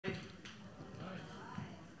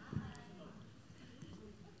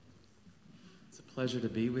Pleasure to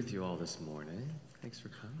be with you all this morning. Thanks for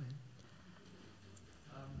coming.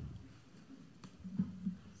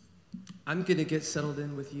 I'm going to get settled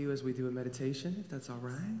in with you as we do a meditation, if that's all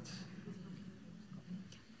right.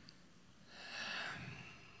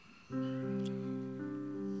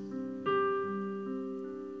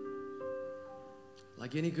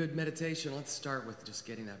 Like any good meditation, let's start with just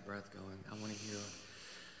getting that breath going. I want to hear a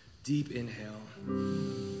deep inhale.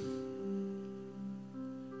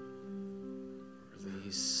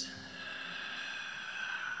 Release.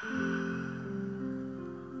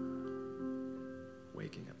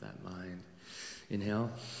 Waking up that mind.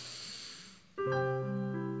 Inhale.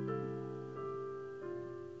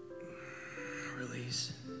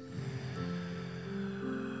 Release.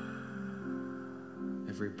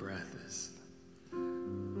 Every breath is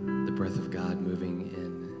the breath of God moving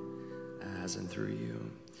in, as and through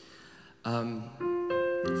you.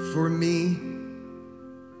 For me,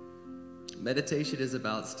 meditation is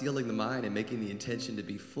about stealing the mind and making the intention to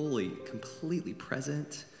be fully, completely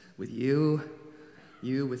present with you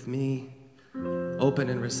with me, open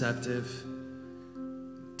and receptive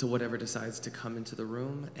to whatever decides to come into the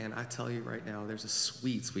room. And I tell you right now, there's a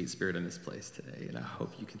sweet, sweet spirit in this place today, and I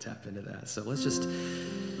hope you can tap into that. So let's just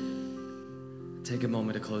take a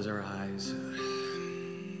moment to close our eyes.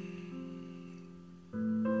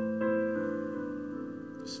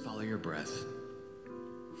 Just follow your breath.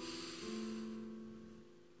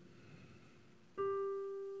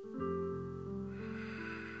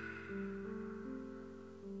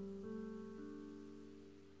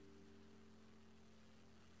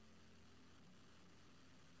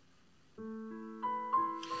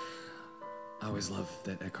 I always love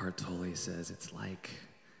that Eckhart Tolle says it's like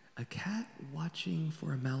a cat watching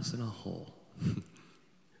for a mouse in a hole.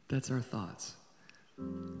 That's our thoughts.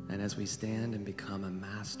 And as we stand and become a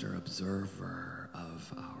master observer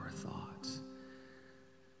of our thoughts,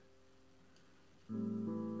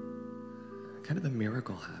 kind of a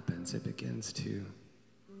miracle happens. It begins to,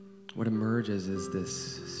 what emerges is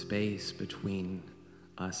this space between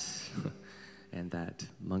us and that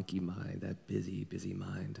monkey mind, that busy, busy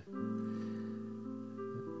mind.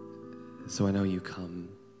 So I know you come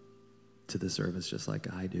to the service just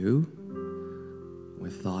like I do,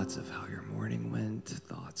 with thoughts of how your morning went,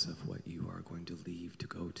 thoughts of what you are going to leave to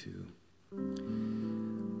go to.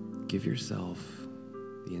 Give yourself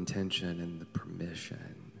the intention and the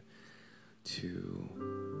permission to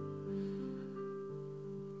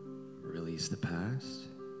release the past,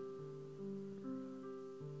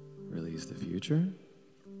 release the future,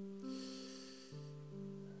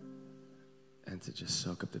 and to just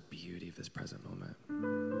soak up the beauty of this present moment.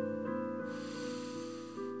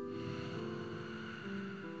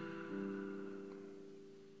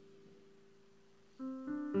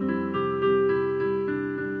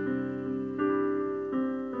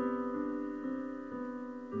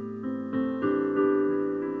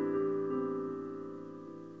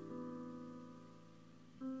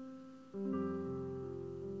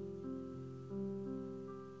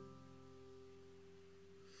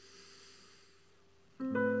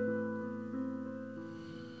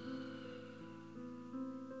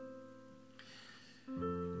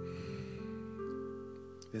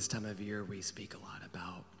 This time of year, we speak a lot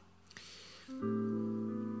about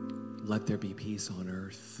let there be peace on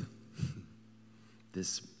earth.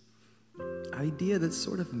 This idea that's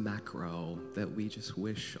sort of macro that we just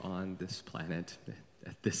wish on this planet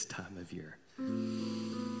at this time of year.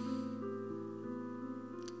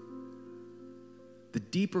 The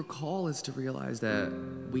deeper call is to realize that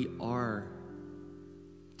we are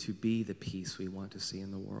to be the peace we want to see in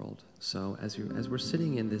the world. So as we're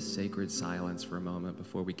sitting in this sacred silence for a moment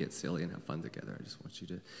before we get silly and have fun together, I just want you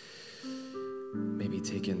to maybe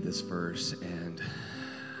take in this verse and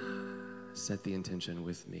set the intention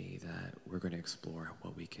with me that we're going to explore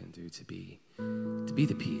what we can do to be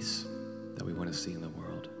the peace that we want to see in the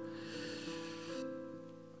world.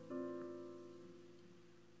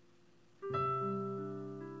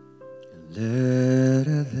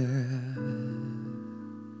 Let there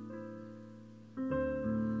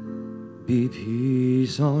be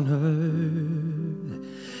peace on earth,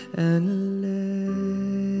 and let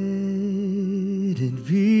it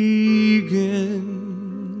begin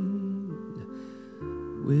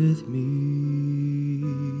with me.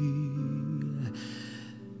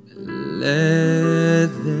 Let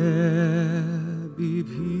there be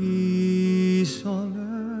peace on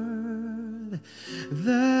earth,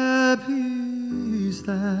 the peace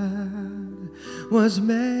that was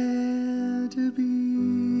meant to be.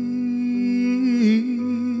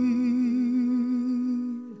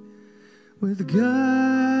 With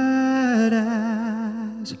God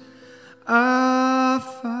as Our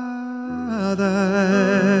Father,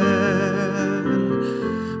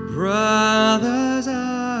 brothers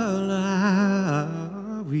all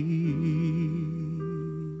are we.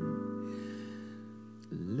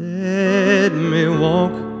 Let me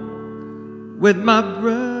walk with my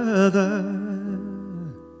brother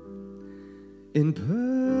in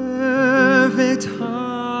perfect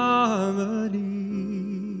harmony.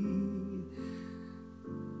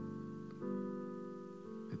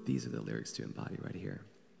 These are the lyrics to embody right here.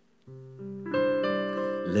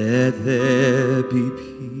 Let there be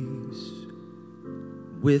peace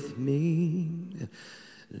with me.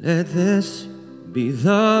 Let this be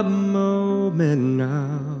the moment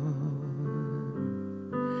now.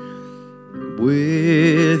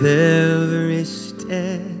 With every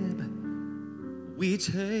step we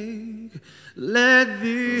take, let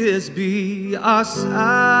this be our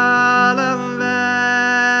solemn vow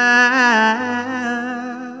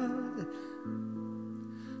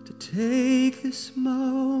to take this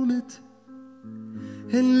moment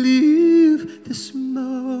and leave this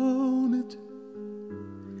moment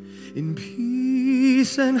in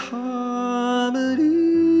peace and harmony.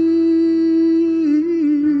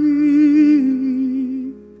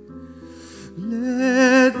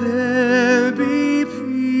 Let there be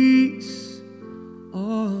peace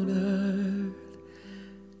on earth,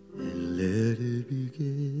 and let it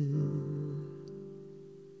begin.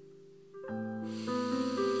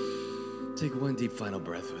 Take one deep final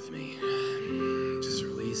breath with me. Just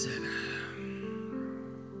release it.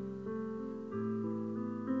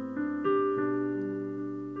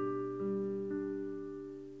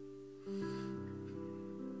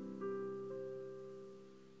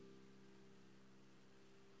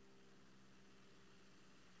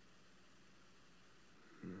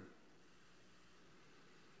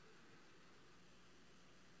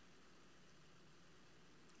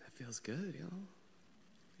 Feels good, y'all.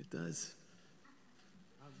 It does.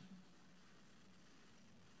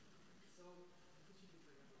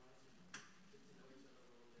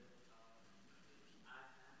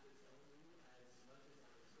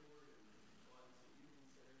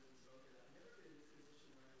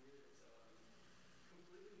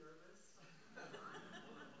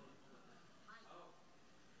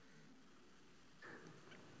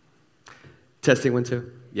 Testing 1,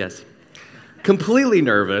 2. Yes. Completely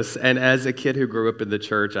nervous, and as a kid who grew up in the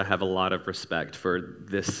church, I have a lot of respect for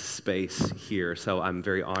this space here, so I'm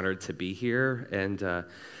very honored to be here, and I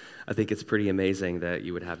think it's pretty amazing that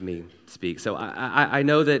you would have me speak. So I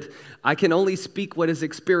know that I can only speak what is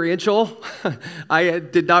experiential. I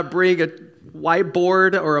did not bring a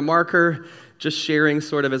whiteboard or a marker, just sharing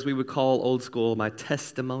sort of, as we would call old school, my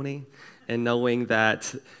testimony, and knowing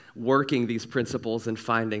that working these principles and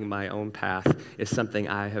finding my own path is something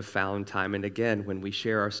I have found time and again. When we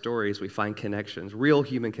share our stories, we find connections, real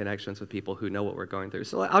human connections with people who know what we're going through.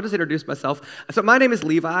 So I'll just introduce myself. So my name is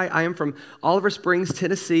Levi. I am from Oliver Springs,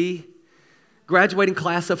 Tennessee, graduating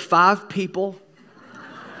class of 5 people.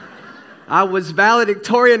 I was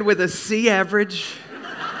valedictorian with a C average.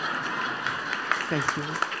 Thank you.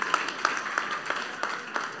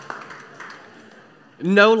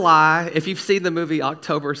 No lie, if you've seen the movie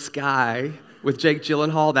October Sky with Jake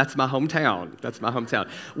Gyllenhaal, that's my hometown. That's my hometown.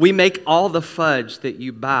 We make all the fudge that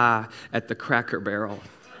you buy at the Cracker Barrel.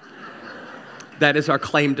 That is our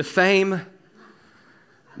claim to fame.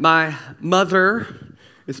 My mother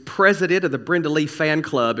is president of the Brenda Lee fan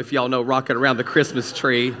club, if y'all know Rockin' Around the Christmas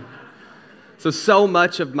Tree. So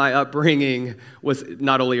much of my upbringing was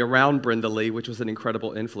not only around Brenda Lee, which was an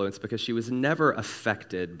incredible influence because she was never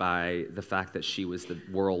affected by the fact that she was the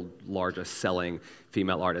world's largest selling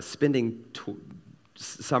female artist. Spending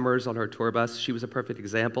summers on her tour bus, she was a perfect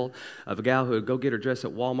example of a gal who would go get her dress at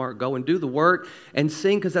Walmart, go and do the work and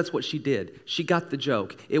sing because that's what she did. She got the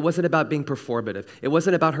joke. It wasn't about being performative. It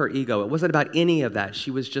wasn't about her ego. It wasn't about any of that. She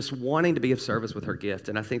was just wanting to be of service with her gift.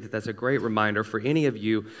 And I think that that's a great reminder for any of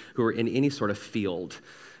you who are in any sort of field,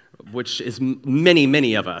 which is many,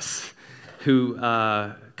 many of us who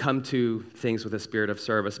come to things with a spirit of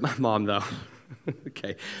service. My mom, though.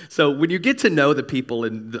 Okay, so when you get to know the people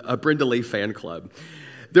in a Brenda Lee fan club,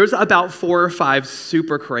 there's about 4 or 5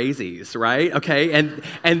 super crazies, right? Okay,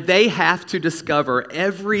 and they have to discover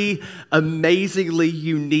every amazingly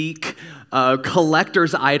unique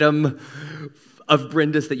collector's item of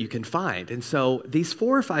Brenda's that you can find. And so these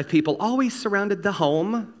 4 or 5 people always surrounded the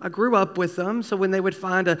home. I grew up with them, so when they would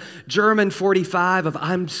find a German 45 of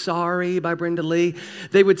I'm Sorry by Brenda Lee,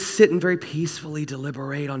 they would sit and very peacefully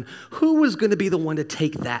deliberate on who was going to be the one to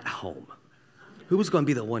take that home. who was going to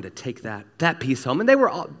be the one to take that piece home? And they were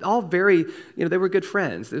all very, they were good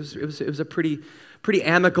friends. It was a pretty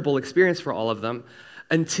amicable experience for all of them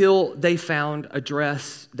until they found a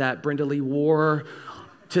dress that Brenda Lee wore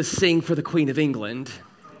to sing for the Queen of England.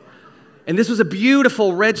 And this was a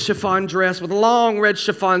beautiful red chiffon dress with long red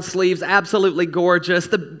chiffon sleeves, absolutely gorgeous.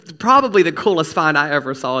 Probably the coolest find I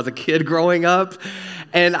ever saw as a kid growing up.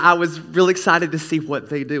 And I was really excited to see what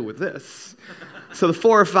they do with this. So the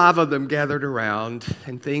 4 or 5 of them gathered around,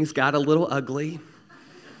 and things got a little ugly.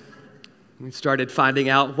 We started finding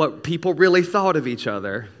out what people really thought of each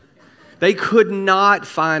other. They could not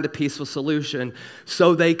find a peaceful solution,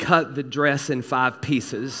 so they cut the dress in 5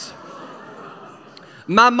 pieces.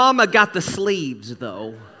 My mama got the sleeves,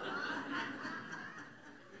 though.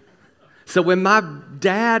 So when my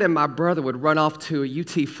dad and my brother would run off to a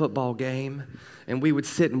UT football game, and we would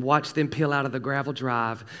sit and watch them peel out of the gravel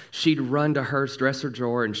drive, she'd run to her dresser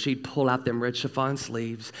drawer and she'd pull out them red chiffon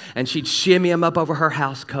sleeves and she'd shimmy them up over her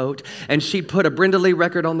house coat and she'd put a Brenda Lee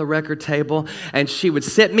record on the record table and she would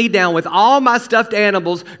sit me down with all my stuffed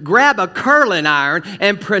animals, grab a curling iron,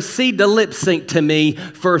 and proceed to lip sync to me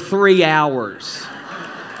for 3 hours.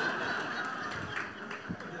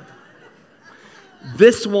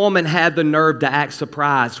 This woman had the nerve to act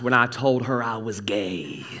surprised when I told her I was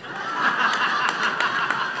gay.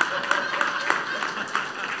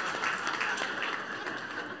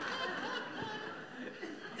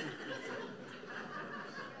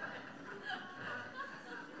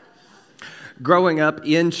 Growing up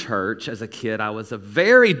in church as a kid, I was a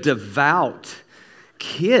very devout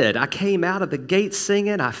kid. I came out of the gate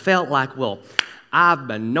singing. I felt like, well,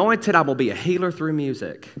 I'm anointed. I'm going to be a healer through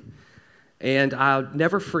music. And I'll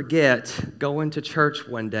never forget going to church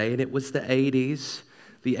one day, and it was the 80s,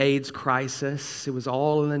 the AIDS crisis. It was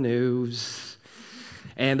all in the news.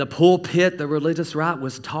 And the pulpit, the religious right,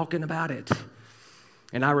 was talking about it.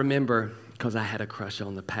 And I remember, because I had a crush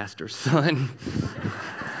on the pastor's son,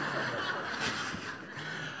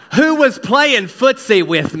 who was playing footsie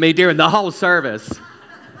with me during the whole service.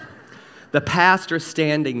 The pastor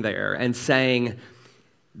standing there and saying,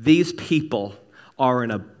 "These people are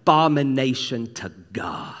an abomination to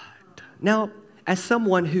God." Now, as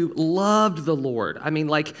someone who loved the Lord, I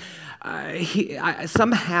mean,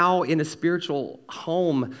 somehow in a spiritual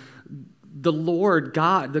home, the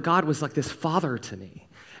God was like this father to me.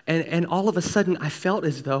 And all of a sudden, I felt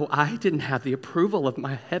as though I didn't have the approval of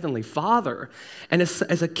my heavenly Father. And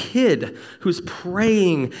as a kid who's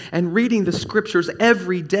praying and reading the scriptures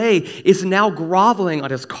every day is now groveling on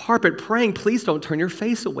his carpet praying, "Please don't turn your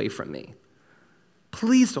face away from me.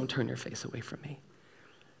 Please don't turn your face away from me."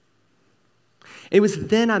 It was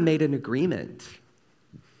then I made an agreement.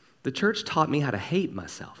 The church taught me how to hate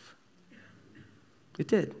myself. It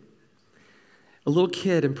did. A little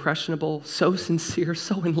kid, impressionable, so sincere,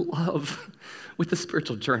 so in love with the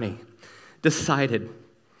spiritual journey, decided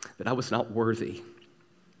that I was not worthy.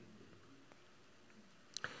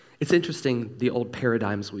 It's interesting, the old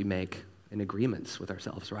paradigms we make in agreements with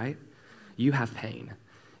ourselves, right? You have pain.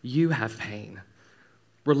 You have pain.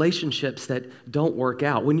 Relationships that don't work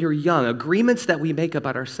out. When you're young, agreements that we make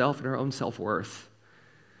about ourselves and our own self-worth.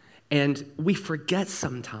 And we forget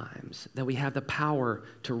sometimes that we have the power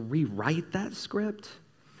to rewrite that script.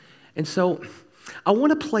 And so I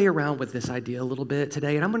want to play around with this idea a little bit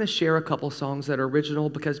today, and I'm going to share a couple songs that are original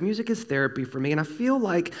because music is therapy for me, and I feel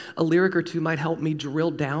like a lyric or two might help me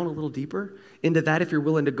drill down a little deeper into that if you're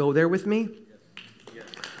willing to go there with me. Yes.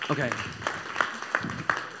 Okay.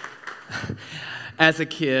 As a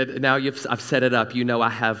kid, now I've set it up.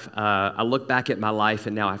 I look back at my life,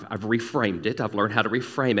 and now I've reframed it. I've learned how to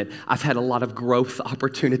reframe it. I've had a lot of growth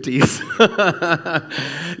opportunities.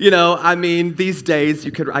 These days,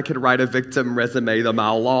 I could write a victim resume a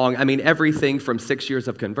mile long. I mean, everything from 6 years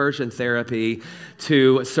of conversion therapy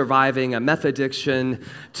to surviving a meth addiction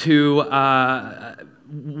to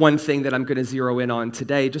one thing that I'm going to zero in on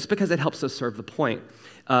today, just because it helps us serve the point.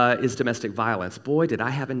 Is domestic violence. Boy, did I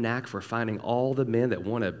have a knack for finding all the men that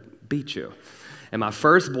want to beat you. And my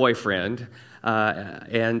first boyfriend I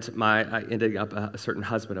ended up a certain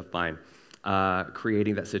husband of mine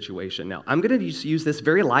creating that situation. Now, I'm going to use this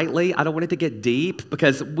very lightly. I don't want it to get deep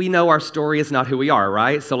because we know our story is not who we are,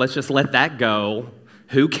 right? So let's just let that go.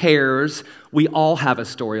 Who cares? We all have a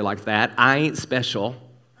story like that. I ain't special.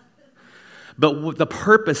 But the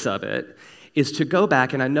purpose of it is to go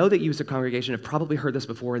back, and I know that you as a congregation have probably heard this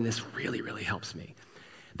before, and this really, really helps me.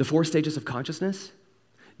 The 4 stages of consciousness.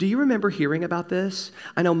 Do you remember hearing about this?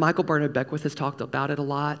 I know Michael Bernard Beckwith has talked about it a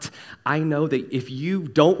lot. I know that if you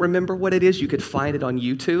don't remember what it is, you could find it on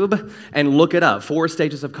YouTube and look it up, 4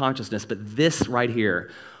 stages of consciousness. But this right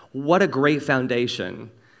here, what a great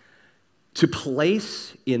foundation to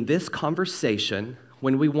place in this conversation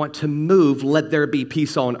when we want to move, let there be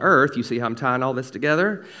peace on earth. You see how I'm tying all this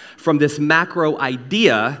together? From this macro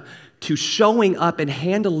idea to showing up and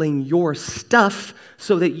handling your stuff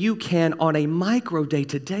so that you can, on a micro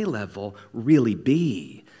day-to-day level, really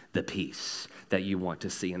be the peace that you want to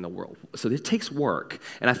see in the world. So it takes work.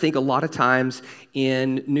 And I think a lot of times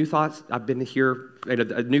in New Thoughts, I've been here,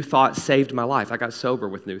 a New Thought saved my life. I got sober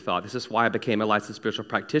with New Thought. This is why I became a licensed spiritual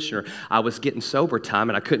practitioner. I was getting sober time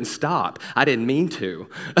and I couldn't stop. I didn't mean to.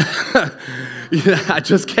 I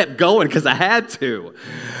just kept going because I had to.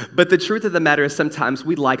 But the truth of the matter is sometimes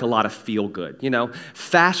we like a lot of feel good. You know,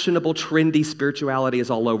 fashionable, trendy spirituality is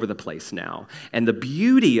all over the place now. And the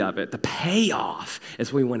beauty of it, the payoff,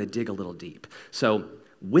 is we want to dig a little deep. So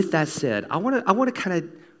with that said, I want to kind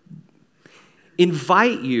of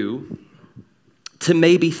invite you to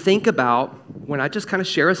maybe think about, when I just kind of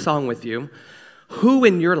share a song with you, who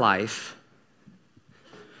in your life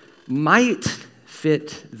might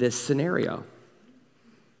fit this scenario.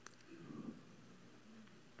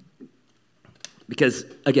 Because,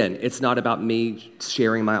 again, it's not about me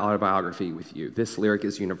sharing my autobiography with you. This lyric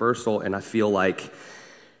is universal, and I feel like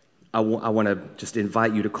I want to just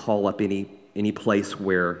invite you to call up any place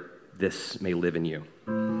where this may live in you.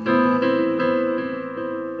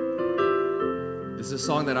 This is a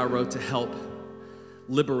song that I wrote to help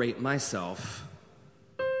liberate myself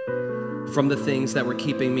from the things that were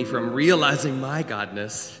keeping me from realizing my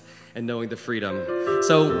godness and knowing the freedom.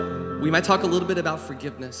 So we might talk a little bit about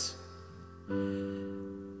forgiveness.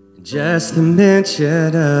 Just the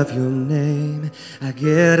mention of your name, I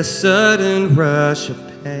get a sudden rush of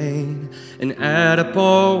pain and add up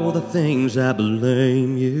all the things I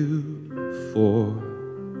blame you for.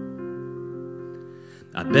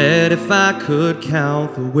 I bet if I could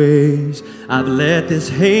count the ways I've let this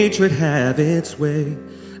hatred have its way,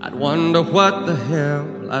 I'd wonder what the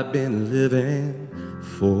hell I've been living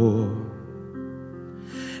for.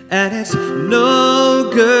 And it's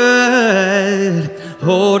no good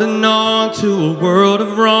holding on to a world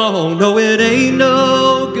of wrong. No, it ain't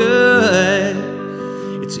no good.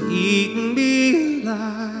 It's eating me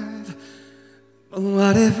alive.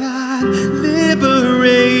 What if I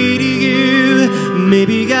liberated you?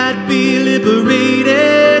 Maybe I'd be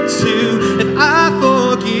liberated too. If I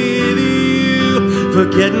forgive you,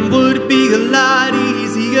 forgetting would be a lot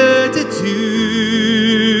easier to do.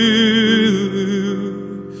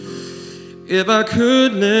 If I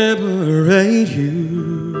could liberate you.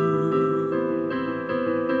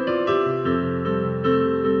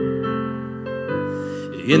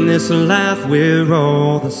 In this life we're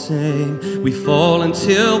all the same. We fall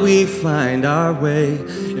until we find our way,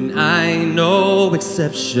 and I ain't no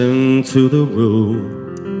exception to the rule.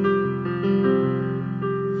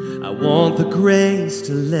 I want the grace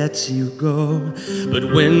to let you go,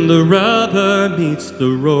 but when the rubber meets the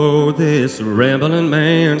road, this rambling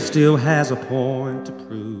man still has a point to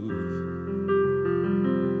prove.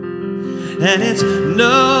 And it's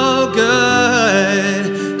no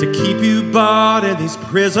good to keep you barred in these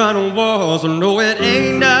prison walls. No, it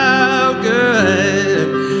ain't no good.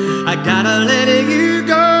 I gotta let you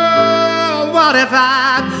go. What if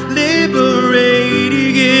I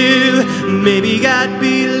liberated you? Maybe I'd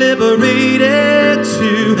be liberated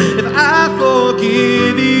too. If I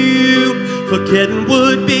forgive you, forgetting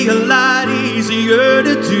would be a lot easier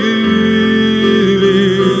to do.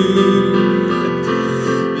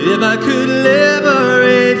 If I could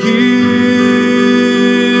liberate you.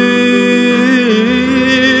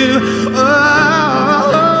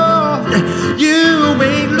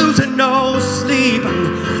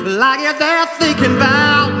 Like if they're thinking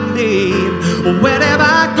about me, when am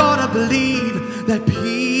I gonna believe that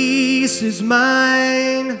peace is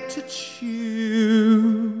mine to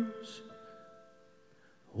choose?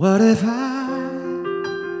 What if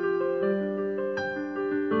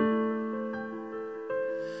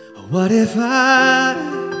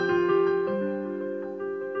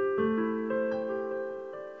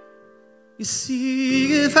you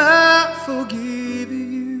see, if I forgive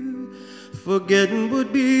you, forgetting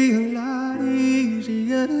would be a lot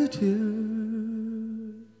easier to do.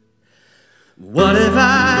 What if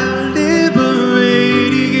I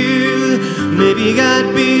liberated you? Maybe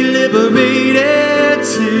I'd be liberated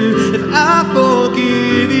too. If I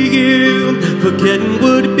forgive you, forgetting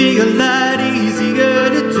would be a lot easier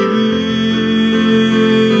to do.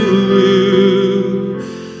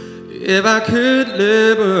 If I could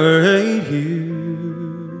liberate you.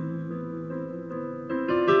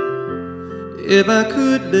 If I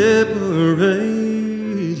could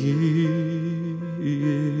liberate you.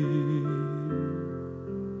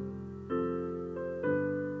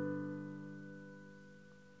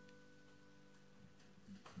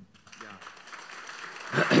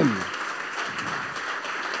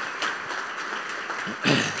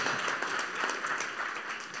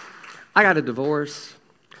 I got a divorce.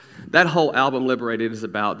 That whole album, Liberated, is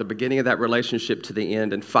about the beginning of that relationship to the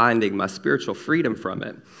end and finding my spiritual freedom from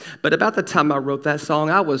it. But about the time I wrote that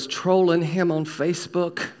song, I was trolling him on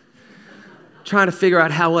Facebook, trying to figure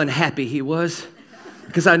out how unhappy he was,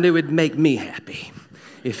 because I knew it'd make me happy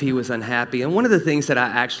if he was unhappy. And one of the things that I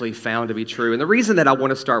actually found to be true, and the reason that I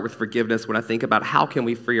want to start with forgiveness when I think about how can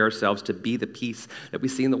we free ourselves to be the peace that we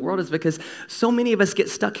see in the world, is because so many of us get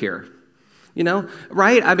stuck here. You know,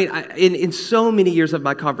 right? I mean, in so many years of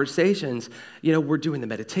my conversations, you know, we're doing the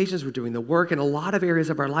meditations, we're doing the work, in a lot of areas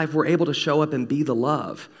of our life, we're able to show up and be the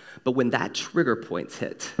love. But when that trigger points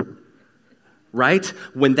hit, right?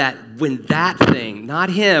 When that thing, not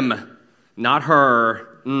him, not her,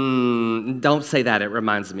 don't say that, it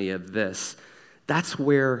reminds me of this. That's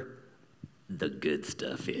where the good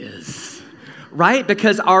stuff is. Right?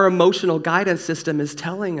 Because our emotional guidance system is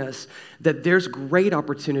telling us that there's great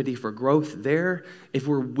opportunity for growth there if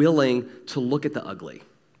we're willing to look at the ugly.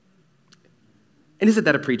 And isn't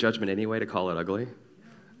that a prejudgment anyway, to call it ugly?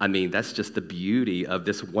 I mean, that's just the beauty of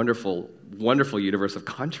this wonderful, wonderful universe of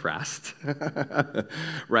contrast,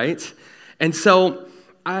 right? And so,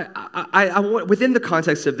 I within the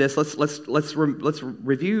context of this, let's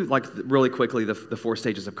review like really quickly the 4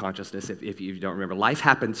 stages of consciousness. If you don't remember, life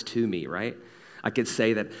happens to me, right? I could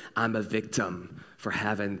say that I'm a victim for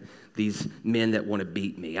having these men that want to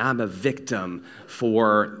beat me. I'm a victim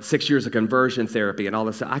for 6 years of conversion therapy and all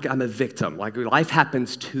this. I'm a victim. Like, life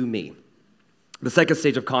happens to me. The second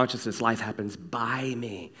stage of consciousness, life happens by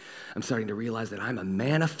me. I'm starting to realize that I'm a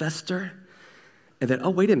manifester, and that, oh,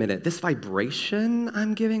 wait a minute, this vibration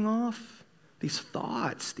I'm giving off, these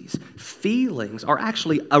thoughts, these feelings are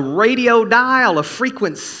actually a radio dial, a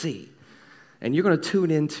frequency. And you're going to tune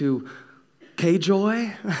into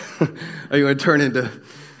K-Joy? Are you going to turn into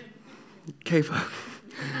K-Folk?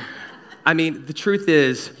 I mean, the truth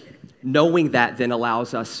is, knowing that then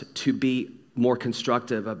allows us to be more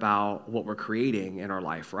constructive about what we're creating in our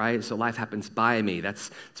life, right? So life happens by me.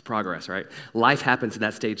 It's progress, right? Life happens in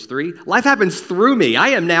that stage 3. Life happens through me. I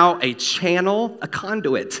am now a channel, a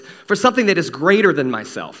conduit for something that is greater than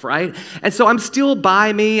myself, right? And so I'm still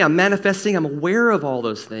by me. I'm manifesting. I'm aware of all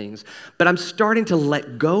those things, but I'm starting to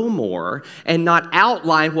let go more and not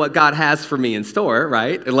outline what God has for me in store,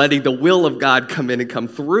 right? And letting the will of God come in and come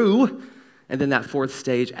through. And then that 4th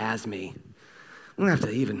stage, as me. I don't have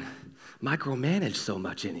to even micromanage so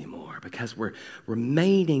much anymore, because we're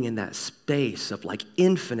remaining in that space of like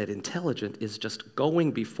infinite intelligence is just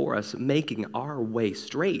going before us, making our way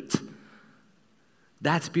straight.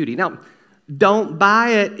 That's beauty. Now, don't buy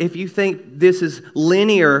it if you think this is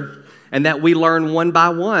linear and that we learn one by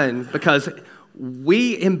one, because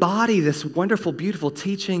we embody this wonderful, beautiful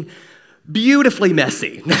teaching, beautifully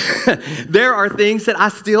messy. There are things that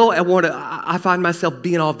I find myself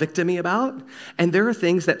being all victim-y about, and there are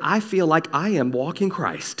things that I feel like I am walking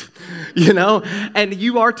Christ, you know? And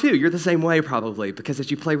you are too. You're the same way probably, because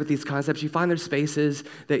as you play with these concepts, you find there's spaces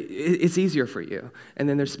that it's easier for you, and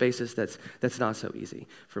then there's spaces that's not so easy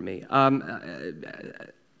for me.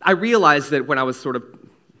 I realized that when I was sort of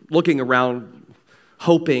looking around,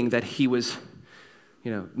 hoping that he was,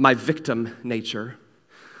 you know, my victim nature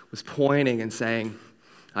was pointing and saying,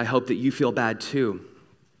 I hope that you feel bad too.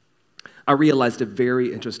 I realized a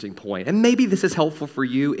very interesting point. And maybe this is helpful for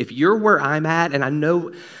you if you're where I'm at, and I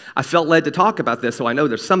know I felt led to talk about this, so I know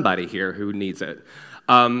there's somebody here who needs it.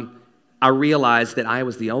 I realized that I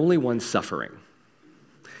was the only one suffering.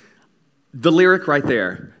 The lyric right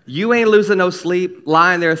there, you ain't losing no sleep,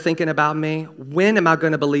 lying there thinking about me. When am I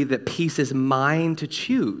going to believe that peace is mine to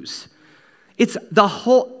choose? It's the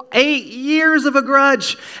whole 8 years of a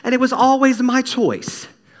grudge, and it was always my choice.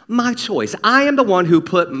 My choice. I am the one who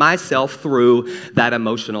put myself through that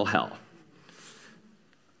emotional hell.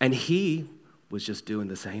 And he was just doing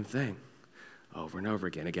the same thing over and over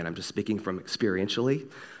again. Again, I'm just speaking from experientially,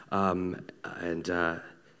 and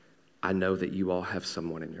I know that you all have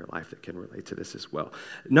someone in your life that can relate to this as well.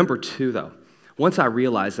 Number 2, though, once I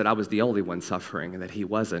realized that I was the only one suffering and that he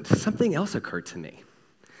wasn't, something else occurred to me.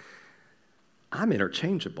 I'm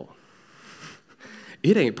interchangeable.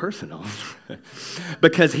 It ain't personal.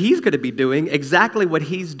 Because he's going to be doing exactly what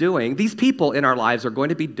he's doing. These people in our lives are going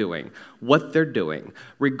to be doing what they're doing,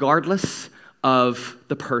 regardless of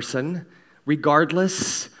the person,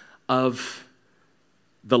 regardless of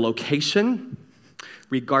the location,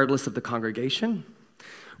 regardless of the congregation,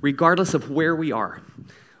 regardless of where we are.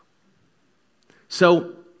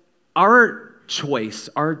 So our choice,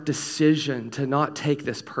 our decision to not take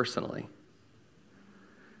this personally,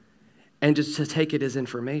 and just to take it as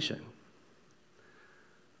information.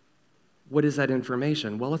 What is that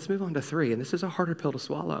information? Well, let's move on to 3, and this is a harder pill to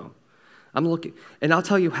swallow. I'm looking, and I'll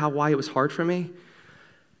tell you why it was hard for me.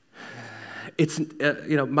 It's,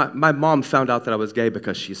 my mom found out that I was gay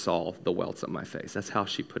because she saw the welts on my face. That's how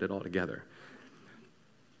she put it all together.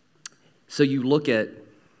 So you look at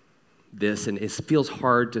this, and it feels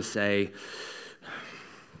hard to say.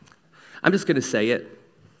 I'm just going to say it.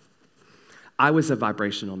 I was a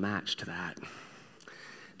vibrational match to that.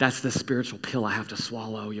 That's the spiritual pill I have to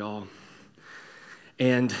swallow, y'all.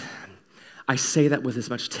 And I say that with as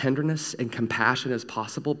much tenderness and compassion as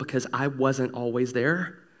possible because I wasn't always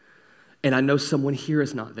there. And I know someone here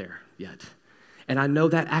is not there yet. And I know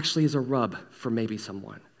that actually is a rub for maybe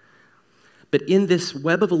someone. But in this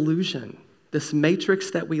web of illusion, this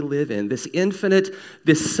matrix that we live in, this infinite,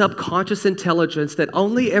 this subconscious intelligence that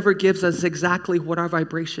only ever gives us exactly what our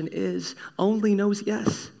vibration is, only knows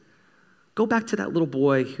yes. Go back to that little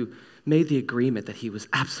boy who made the agreement that he was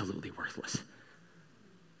absolutely worthless.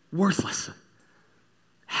 Worthless.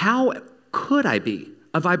 How could I be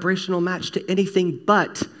a vibrational match to anything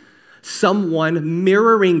but someone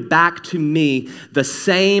mirroring back to me the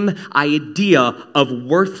same idea of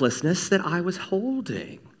worthlessness that I was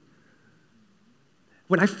holding?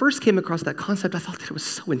 When I first came across that concept, I thought that it was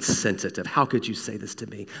so insensitive. How could you say this to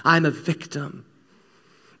me? I'm a victim.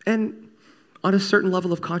 And on a certain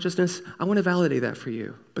level of consciousness, I want to validate that for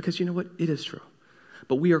you because you know what? It is true.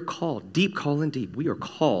 But we are called, deep calling deep, we are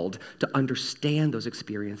called to understand those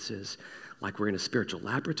experiences like we're in a spiritual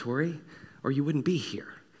laboratory or you wouldn't be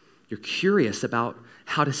here. You're curious about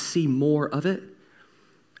how to see more of it.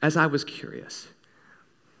 As I was curious,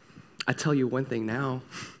 I tell you one thing now.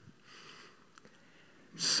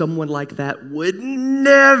 Someone like that would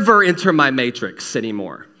never enter my matrix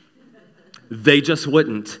anymore. They just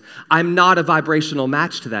wouldn't. I'm not a vibrational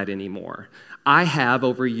match to that anymore. I have,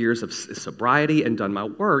 over years of sobriety and done my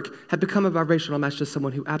work, have become a vibrational match to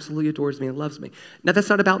someone who absolutely adores me and loves me. Now, that's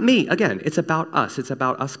not about me. Again, it's about us. It's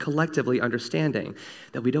about us collectively understanding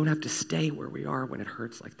that we don't have to stay where we are when it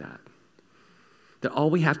hurts like that. That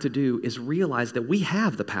all we have to do is realize that we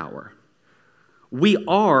have the power. We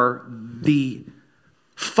are the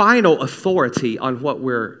final authority on what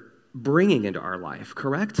we're bringing into our life,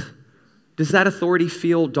 correct? Does that authority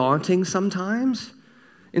feel daunting sometimes?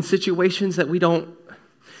 In situations that we don't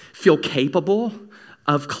feel capable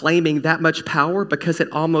of claiming that much power because it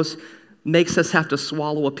almost makes us have to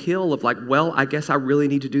swallow a pill of like, well, I guess I really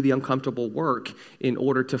need to do the uncomfortable work in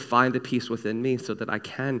order to find the peace within me so that I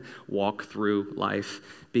can walk through life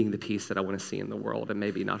being the peace that I want to see in the world and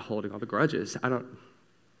maybe not holding all the grudges.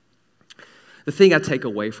 The thing I take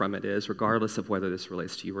away from it is, regardless of whether this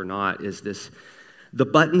relates to you or not, is this: the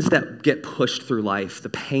buttons that get pushed through life, the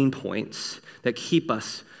pain points that keep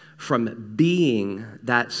us from being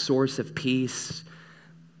that source of peace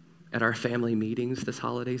at our family meetings this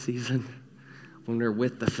holiday season, when we're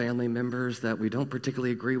with the family members that we don't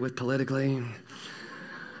particularly agree with politically,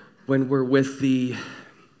 when we're with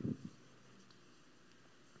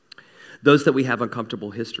those that we have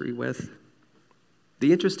uncomfortable history with.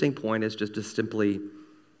 The interesting point is just to simply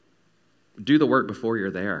do the work before you're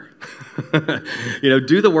there.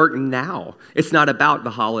 Do the work now. It's not about the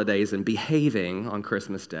holidays and behaving on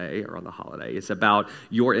Christmas Day or on the holiday. It's about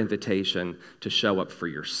your invitation to show up for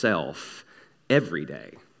yourself every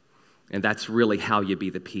day. And that's really how you be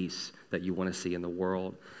the peace that you want to see in the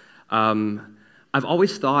world. I've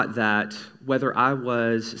always thought that whether I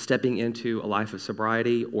was stepping into a life of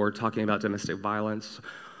sobriety or talking about domestic violence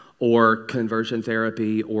or conversion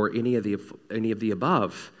therapy or any of the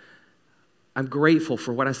above, I'm grateful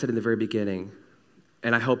for what I said in the very beginning,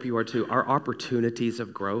 and I hope you are too. Our opportunities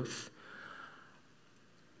of growth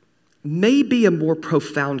may be a more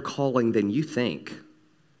profound calling than you think.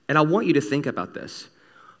 And I want you to think about this.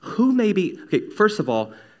 First of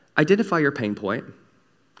all, identify your pain point,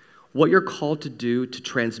 what you're called to do to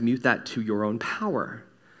transmute that to your own power.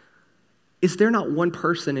 Is there not one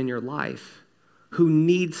person in your life who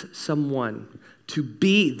needs someone to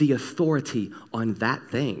be the authority on that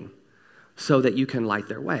thing so that you can light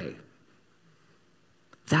their way?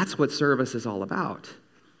 That's what service is all about.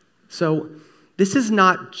 So this is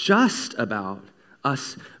not just about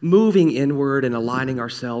us moving inward and aligning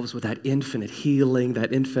ourselves with that infinite healing,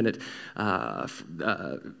 that infinite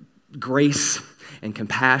grace and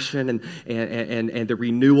compassion and the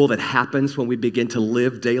renewal that happens when we begin to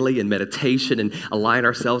live daily in meditation and align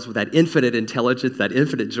ourselves with that infinite intelligence, that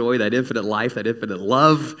infinite joy, that infinite life, that infinite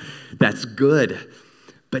love. That's good.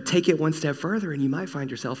 But take it one step further and you might find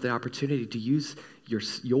yourself the opportunity to use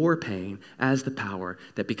your pain as the power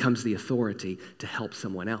that becomes the authority to help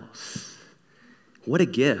someone else. What a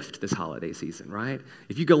gift this holiday season, right?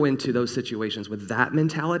 If you go into those situations with that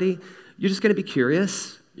mentality, you're just going to be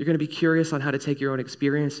curious You're going to be curious on how to take your own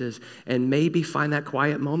experiences and maybe find that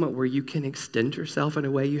quiet moment where you can extend yourself in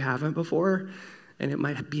a way you haven't before, and it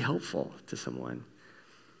might be helpful to someone.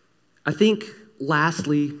 I think,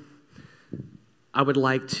 lastly, I would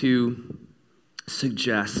like to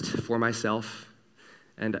suggest for myself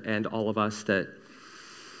and all of us that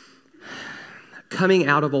coming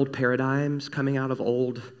out of old paradigms, coming out of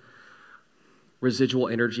old residual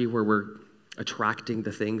energy where we're attracting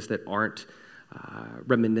the things that aren't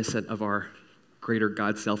reminiscent of our greater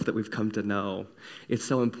God self that we've come to know, it's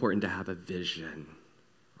so important to have a vision,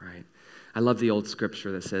 right? I love the old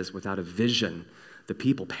scripture that says, without a vision, the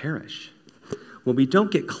people perish. When we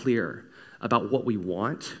don't get clear about what we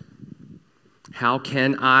want, how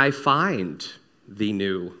can I find the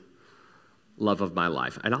new love of my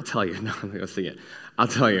life? And I'll tell you, no, I'm going to sing it. I'll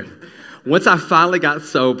tell you. Once I finally got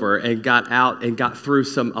sober and got out and got through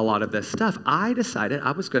a lot of this stuff, I decided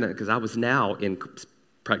I was going to, because I was now in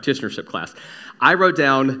practitionership class, I wrote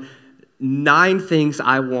down 9 things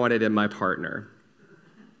I wanted in my partner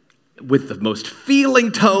with the most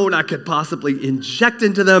feeling tone I could possibly inject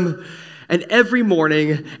into them. And every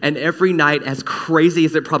morning and every night, as crazy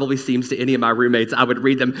as it probably seems to any of my roommates, I would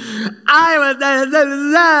read them. And I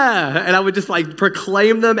would just like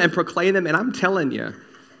proclaim them. And I'm telling you,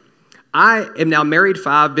 I am now married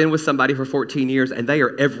 5, been with somebody for 14 years, and they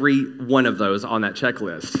are every one of those on that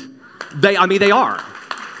checklist. They are.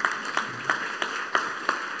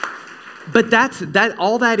 But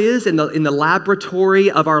all that is in the laboratory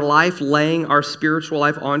of our life, laying our spiritual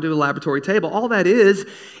life onto a laboratory table. All that is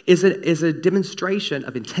a demonstration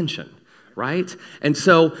of intention, right? And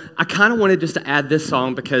so I kind of wanted just to add this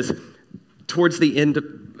song because towards the end,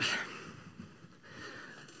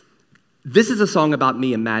 this is a song about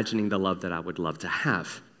me imagining the love that I would love to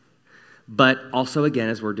have. But also, again,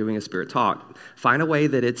 as we're doing a spirit talk, find a way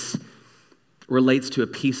that it relates to a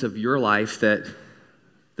piece of your life that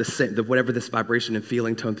whatever this vibration and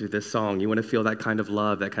feeling tone through this song, you want to feel that kind of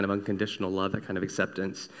love, that kind of unconditional love, that kind of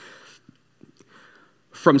acceptance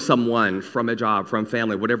from someone, from a job, from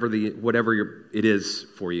family, whatever it is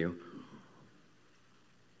for you.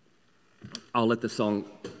 I'll let the song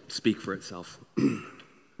speak for itself.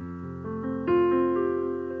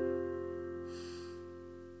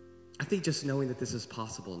 I think just knowing that this is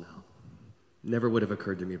possible now never would have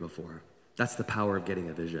occurred to me before. That's the power of getting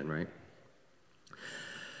a vision, right?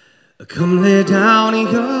 Come lay down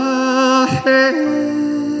your head.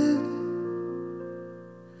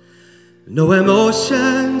 No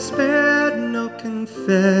emotion spared, no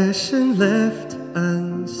confession left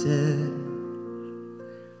unsaid.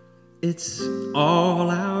 It's all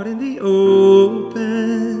out in the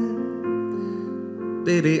open.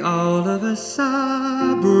 Baby, all of us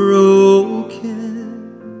are broken.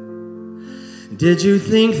 Did you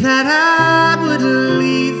think that I would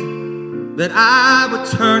leave? That I would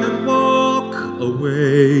turn and walk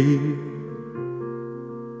away?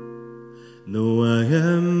 No, I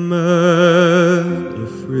am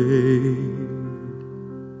afraid.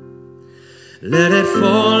 Let it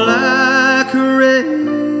fall like rain.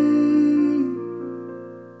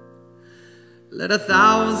 Let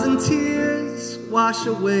 1,000 tears wash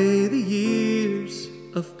away the years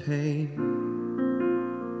of pain.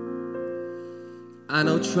 I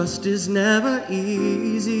know trust is never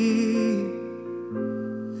easy,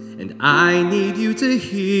 and I need you to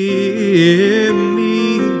hear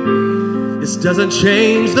me. This doesn't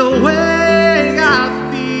change the way I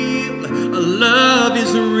feel. Love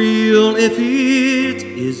is real if it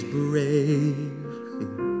is brave,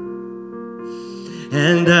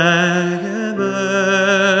 and I am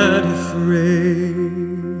unafraid.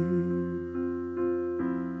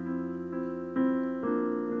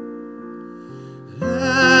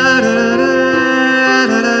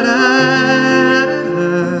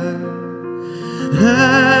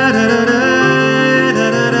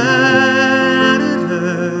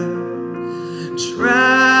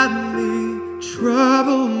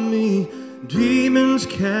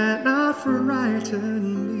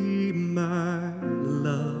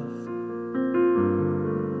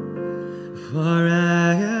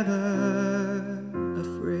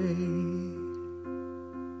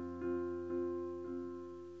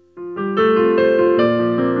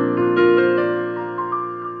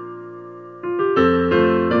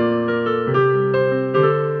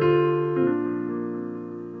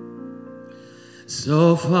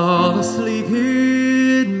 So fall asleep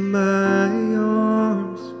in my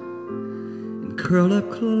arms and curl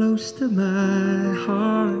up close to my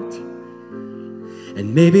heart.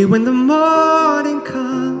 And maybe when the morning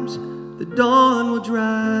comes, the dawn will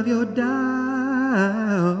drive your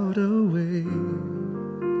doubt away.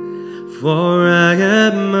 for I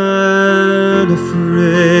am unafraid.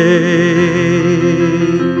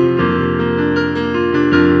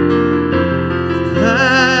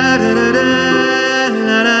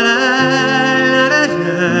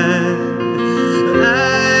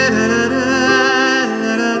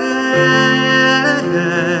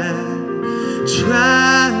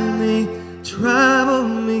 Try me, trouble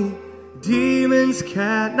me, demons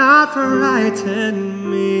cannot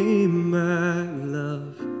frighten me, my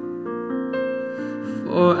love,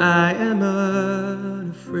 for I am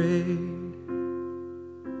unafraid.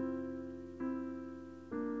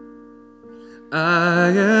 I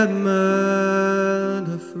am unafraid.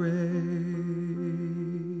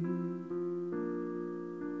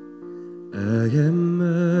 I am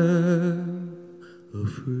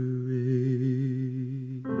unafraid.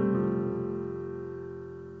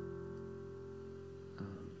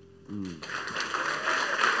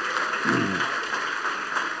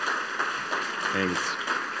 Thanks.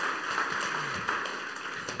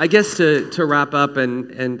 I guess to wrap up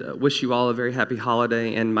and wish you all a very happy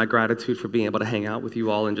holiday, and my gratitude for being able to hang out with you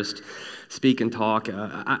all and just speak and talk.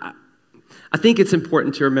 I think it's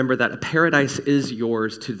important to remember that a paradise is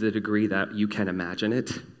yours to the degree that you can imagine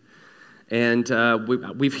it. And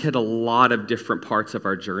we've hit a lot of different parts of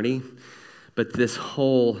our journey, but this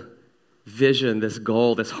whole vision, this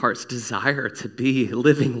goal, this heart's desire to be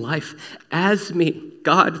living life as me,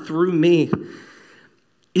 God through me,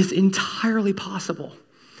 is entirely possible.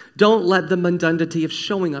 Don't let the mundanity of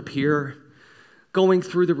showing up here, going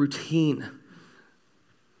through the routine,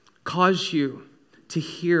 cause you to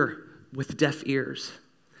hear with deaf ears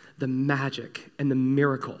the magic and the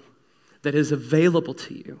miracle that is available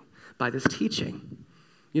to you by this teaching.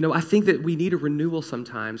 You know, I think that we need a renewal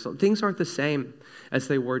sometimes. Things aren't the same as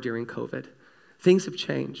they were during COVID. Things have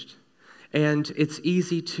changed. And it's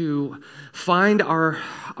easy to find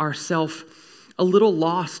ourselves a little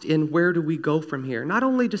lost in where do we go from here. Not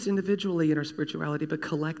only just individually in our spirituality, but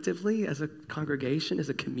collectively as a congregation, as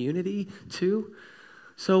a community too.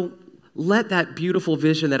 So let that beautiful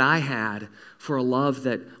vision that I had for a love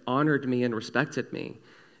that honored me and respected me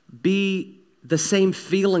be the same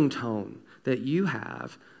feeling tone that you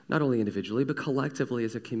have, not only individually, but collectively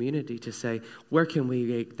as a community, to say, where can we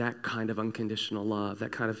make that kind of unconditional love,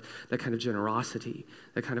 that kind of generosity,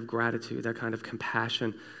 that kind of gratitude, that kind of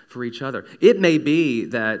compassion for each other? It may be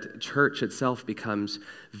that church itself becomes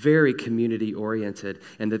very community-oriented,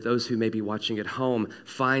 and that those who may be watching at home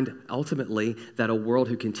find ultimately that a world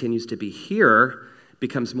who continues to be here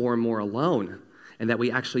becomes more and more alone, and that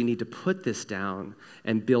we actually need to put this down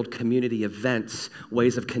and build community events,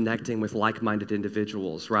 ways of connecting with like-minded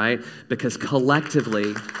individuals, right? Because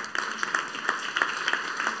collectively,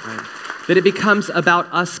 right, that it becomes about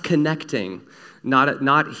us connecting,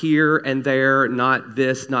 not here and there, not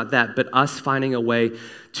this, not that, but us finding a way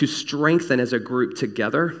to strengthen as a group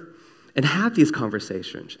together and have these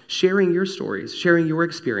conversations, sharing your stories, sharing your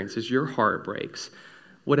experiences, your heartbreaks,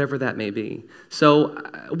 whatever that may be. So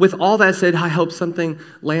with all that said, I hope something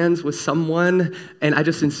lands with someone, and I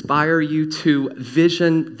just inspire you to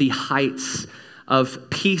vision the heights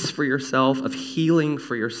of peace for yourself, of healing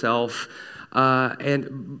for yourself,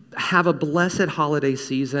 and have a blessed holiday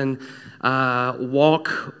season.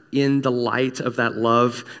 Walk in the light of that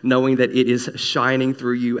love, knowing that it is shining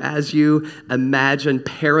through you as you imagine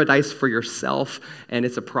paradise for yourself, and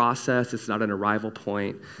it's a process. It's not an arrival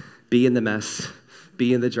point. Be in the mess.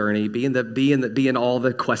 Be in the journey, be in all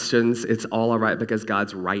the questions. It's all right because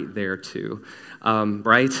God's right there too.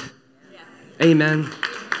 Right? Yes. Amen.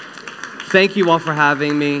 Thank you all for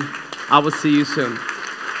having me. I will see you soon.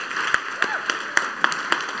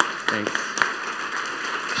 Thanks.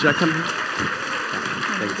 Should I come here?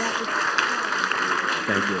 Thanks.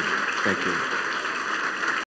 Thank you. Thank you.